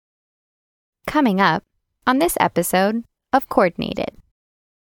Coming up on this episode of Coordinated.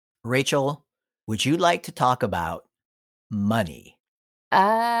 Rachel, would you like to talk about money?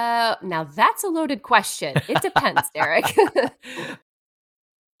 Now that's a loaded question. It depends, Derek.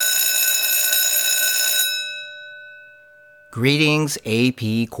 Greetings,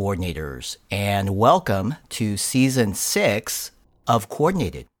 AP coordinators, and welcome to Season 6 of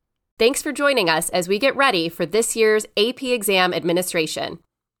Coordinated. Thanks for joining us as we get ready for this year's AP exam administration.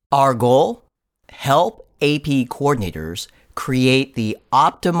 Our goal? Help AP coordinators create the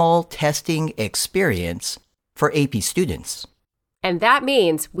optimal testing experience for AP students. And that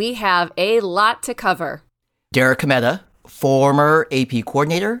means we have a lot to cover. Derek Cometa, former AP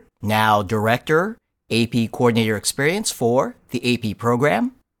coordinator, now director, AP coordinator experience for the AP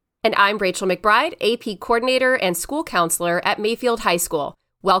program. And I'm Rachel McBride, AP coordinator and school counselor at Mayfield High School.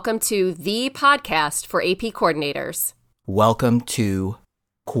 Welcome to the podcast for AP coordinators. Welcome to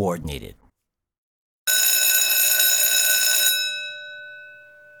Coordinated.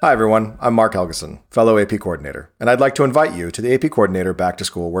 Hi everyone, I'm Mark Helgeson, fellow AP coordinator, and I'd like to invite you to the AP Coordinator Back to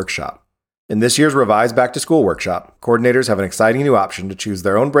School Workshop. In this year's revised Back to School Workshop, coordinators have an exciting new option to choose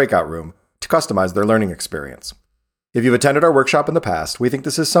their own breakout room to customize their learning experience. If you've attended our workshop in the past, we think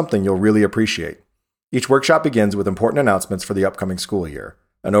this is something you'll really appreciate. Each workshop begins with important announcements for the upcoming school year,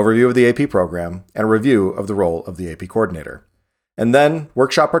 an overview of the AP program, and a review of the role of the AP coordinator. And then,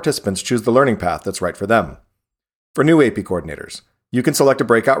 workshop participants choose the learning path that's right for them. For new AP coordinators, you can select a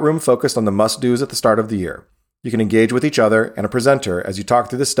breakout room focused on the must-dos at the start of the year. You can engage with each other and a presenter as you talk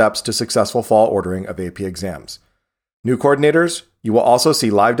through the steps to successful fall ordering of AP exams. New coordinators, you will also see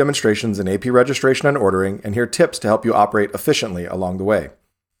live demonstrations in AP registration and ordering and hear tips to help you operate efficiently along the way.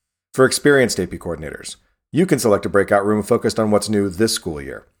 For experienced AP coordinators, you can select a breakout room focused on what's new this school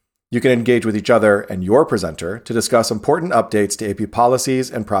year. You can engage with each other and your presenter to discuss important updates to AP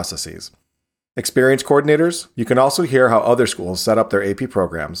policies and processes. Experienced coordinators, you can also hear how other schools set up their AP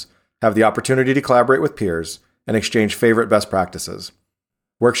programs, have the opportunity to collaborate with peers, and exchange favorite best practices.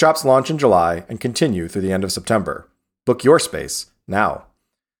 Workshops launch in July and continue through the end of September. Book your space now.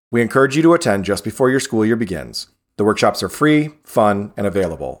 We encourage you to attend just before your school year begins. The workshops are free, fun, and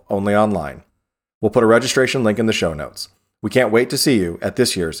available, only online. We'll put a registration link in the show notes. We can't wait to see you at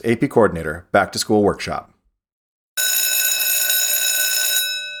this year's AP Coordinator Back to School Workshop.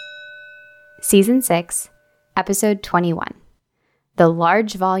 Season 6, Episode 21, The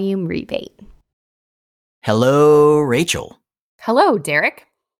Large Volume Rebate. Hello, Rachel. Hello, Derek.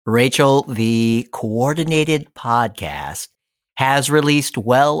 Rachel, the Coordinated podcast has released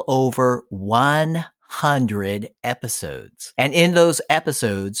well over 100 episodes. And in those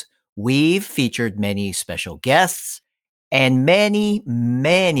episodes, we've featured many special guests and many,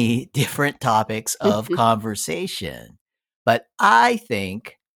 many different topics of conversation. But I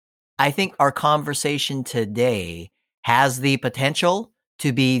think our conversation today has the potential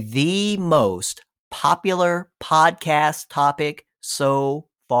to be the most popular podcast topic so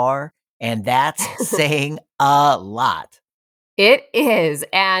far, and that's saying a lot. It is.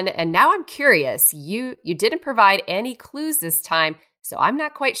 And now I'm curious. You didn't provide any clues this time, so I'm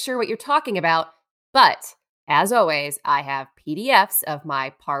not quite sure what you're talking about. But as always, I have PDFs of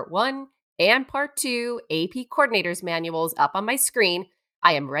my Part 1 and Part 2 AP Coordinators manuals up on my screen.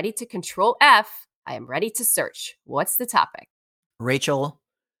 I am ready to Control F. I am ready to search. What's the topic? Rachel,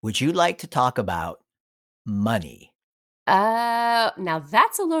 would you like to talk about money? Now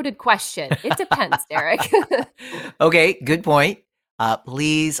that's a loaded question. It depends, Derek. Okay, good point.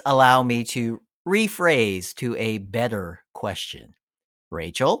 Please allow me to rephrase to a better question.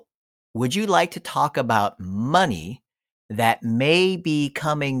 Rachel, would you like to talk about money that may be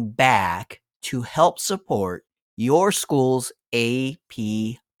coming back to help support your school's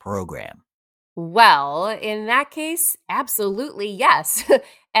AP program? Well, in that case, absolutely yes.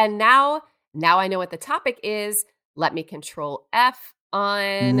 And now I know what the topic is. Let me Control F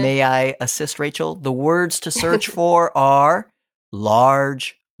on... May I assist, Rachel? The words to search for are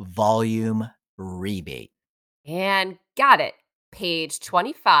large volume rebate. And got it. Page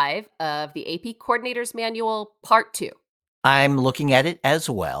 25 of the AP Coordinators Manual, Part 2. I'm looking at it as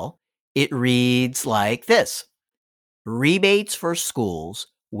well. It reads like this. Rebates for schools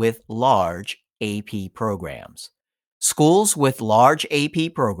with large AP programs. Schools with large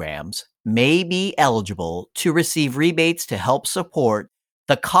AP programs may be eligible to receive rebates to help support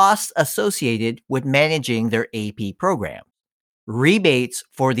the costs associated with managing their AP program. Rebates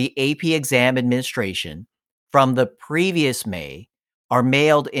for the AP exam administration from the previous May are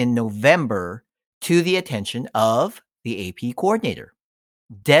mailed in November to the attention of the AP coordinator.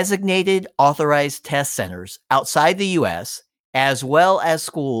 Designated authorized test centers outside the U.S., as well as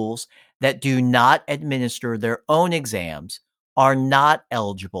schools that do not administer their own exams are not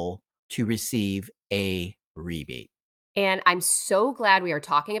eligible to receive a rebate. And I'm so glad we are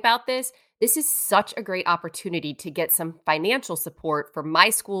talking about this. This is such a great opportunity to get some financial support for my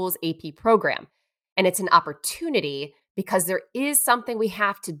school's AP program. And it's an opportunity because there is something we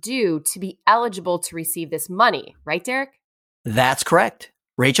have to do to be eligible to receive this money. Right, Derek? That's correct.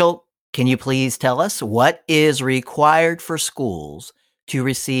 Rachel, can you please tell us what is required for schools to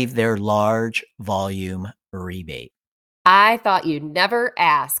receive their large volume rebate? I thought you'd never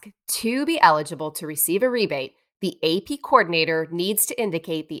ask. To be eligible to receive a rebate, the AP coordinator needs to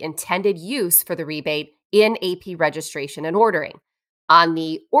indicate the intended use for the rebate in AP registration and ordering. On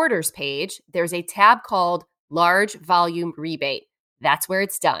the orders page, there's a tab called Large Volume Rebate. That's where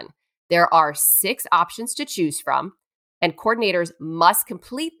it's done. There are 6 options to choose from, and coordinators must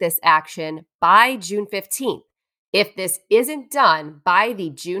complete this action by June 15th. If this isn't done by the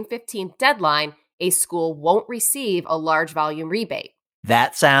June 15th deadline, a school won't receive a large volume rebate.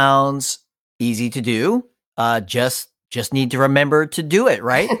 That sounds easy to do. Just need to remember to do it,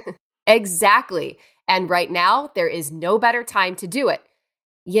 right? Exactly. And right now, there is no better time to do it.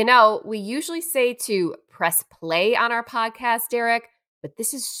 You know, we usually say to press play on our podcast, Derek, but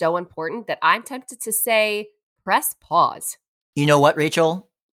this is so important that I'm tempted to say press pause. You know what, Rachel?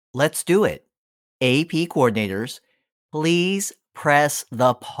 Let's do it. AP coordinators, please press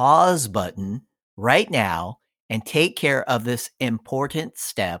the pause button right now and take care of this important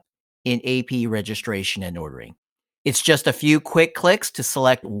step in AP registration and ordering. It's just a few quick clicks to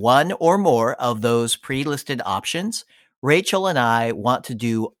select one or more of those pre-listed options. Rachel and I want to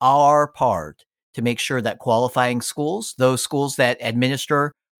do our part to make sure that qualifying schools, those schools that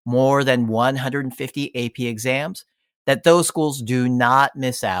administer more than 150 AP exams, that those schools do not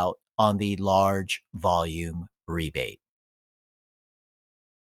miss out on the large volume rebate.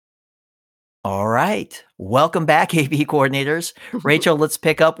 All right. Welcome back, AP coordinators. Rachel, let's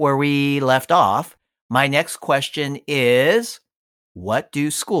pick up where we left off. My next question is, what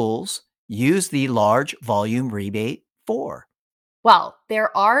do schools use the large volume rebate for? Well,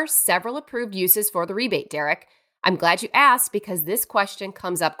 there are several approved uses for the rebate, Derek. I'm glad you asked because this question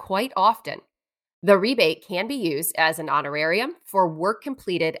comes up quite often. The rebate can be used as an honorarium for work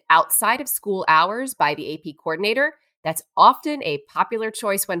completed outside of school hours by the AP coordinator. That's often a popular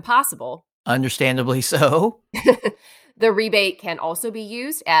choice when possible. Understandably so. The rebate can also be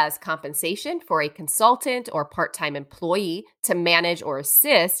used as compensation for a consultant or part-time employee to manage or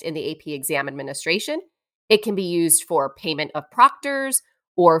assist in the AP exam administration. It can be used for payment of proctors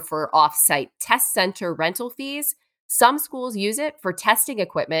or for off-site test center rental fees. Some schools use it for testing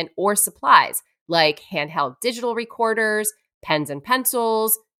equipment or supplies like handheld digital recorders, pens and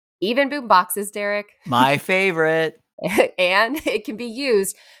pencils, even boom boxes, Derek. My favorite. And it can be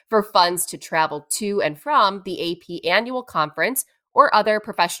used for funds to travel to and from the AP annual conference or other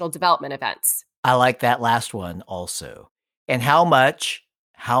professional development events. I like that last one also. And how much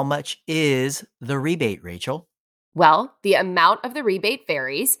is the rebate, Rachel? Well, the amount of the rebate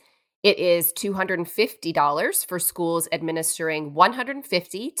varies. It is $250 for schools administering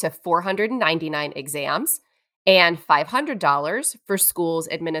 150 to 499 exams, and $500 for schools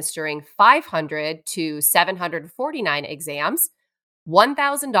administering 500 to 749 exams,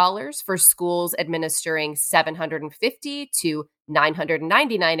 $1,000 for schools administering 750 to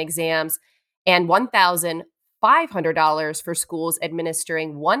 999 exams, and $1,500 for schools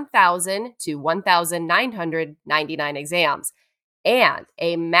administering 1,000 to 1,999 exams, and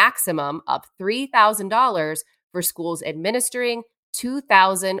a maximum of $3,000 for schools administering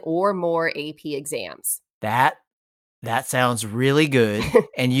 2,000 or more AP exams. That sounds really good.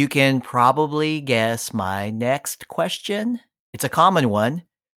 And you can probably guess my next question. It's a common one.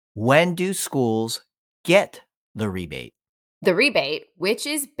 When do schools get the rebate? The rebate, which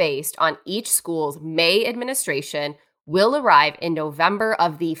is based on each school's May administration, will arrive in November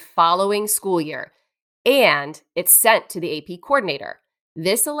of the following school year, and it's sent to the AP coordinator.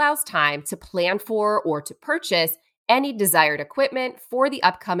 This allows time to plan for or to purchase any desired equipment for the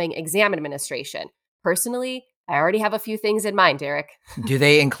upcoming exam administration. Personally, I already have a few things in mind, Derek. Do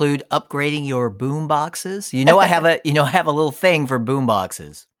they include upgrading your boom boxes? You know, I have a little thing for boom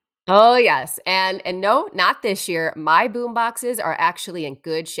boxes. Oh, yes. And no, not this year. My boom boxes are actually in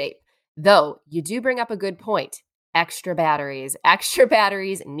good shape. Though you do bring up a good point. Extra batteries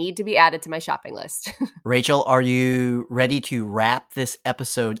need to be added to my shopping list. Rachel, are you ready to wrap this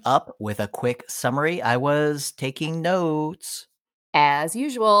episode up with a quick summary? I was taking notes. As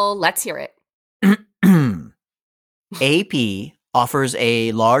usual, let's hear it. AP offers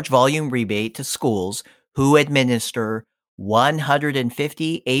a large volume rebate to schools who administer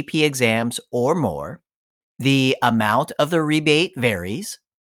 150 AP exams or more. The amount of the rebate varies.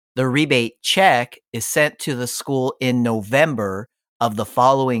 The rebate check is sent to the school in November of the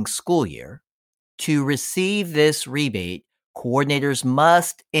following school year. To receive this rebate, coordinators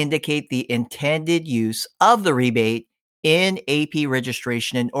must indicate the intended use of the rebate in AP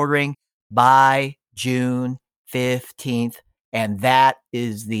registration and ordering by June 15th. And that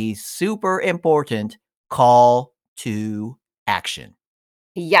is the super important call to action.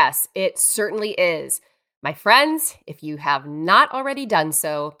 Yes, it certainly is. My friends, if you have not already done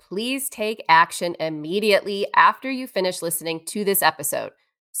so, please take action immediately after you finish listening to this episode.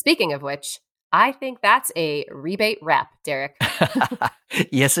 Speaking of which, I think that's a rebate wrap, Derek.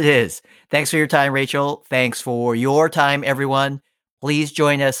 Yes, it is. Thanks for your time, Rachel. Thanks for your time, everyone. Please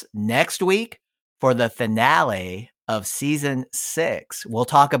join us next week for the finale of season 6. We'll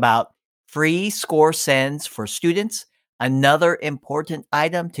talk about free score sends for students, another important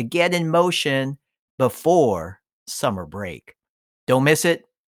item to get in motion before summer break. Don't miss it.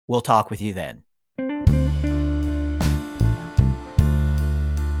 We'll talk with you then.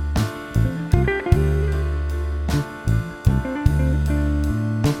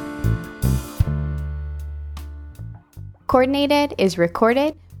 Coordinated is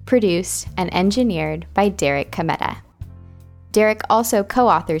recorded, produced, and engineered by Derek Cometa. Derek also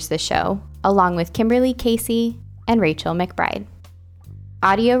co-authors the show, along with Kimberly Casey and Rachel McBride.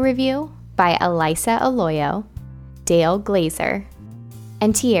 Audio review by Elisa Aloyo, Dale Glazer,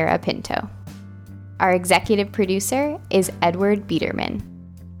 and Tierra Pinto. Our executive producer is Edward Biederman.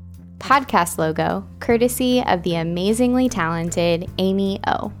 Podcast logo courtesy of the amazingly talented Amy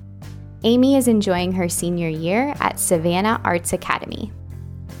O. Amy is enjoying her senior year at Savannah Arts Academy.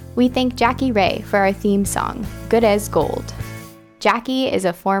 We thank Jackie Ray for our theme song, Good as Gold. Jackie is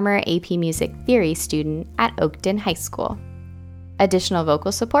a former AP Music Theory student at Oakton High School. Additional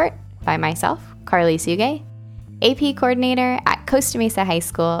vocal support by myself, Carly Suge, AP Coordinator at Costa Mesa High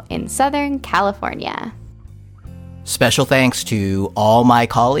School in Southern California. Special thanks to all my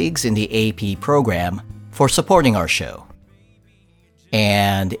colleagues in the AP program for supporting our show.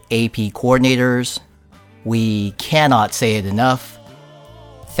 And AP coordinators, we cannot say it enough.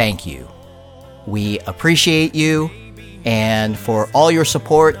 Thank you. We appreciate you. And for all your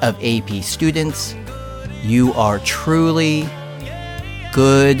support of AP students, you are truly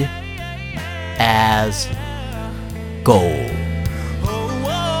good as gold.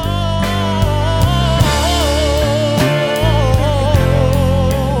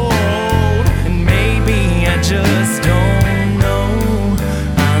 And maybe I just don't know.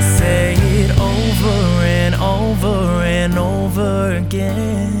 I'll say it over and over and over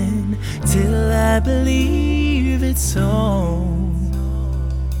again till I believe it's so.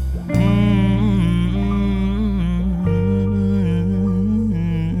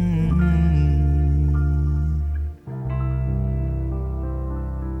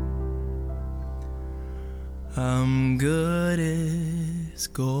 I'm good as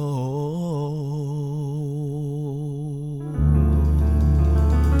gold.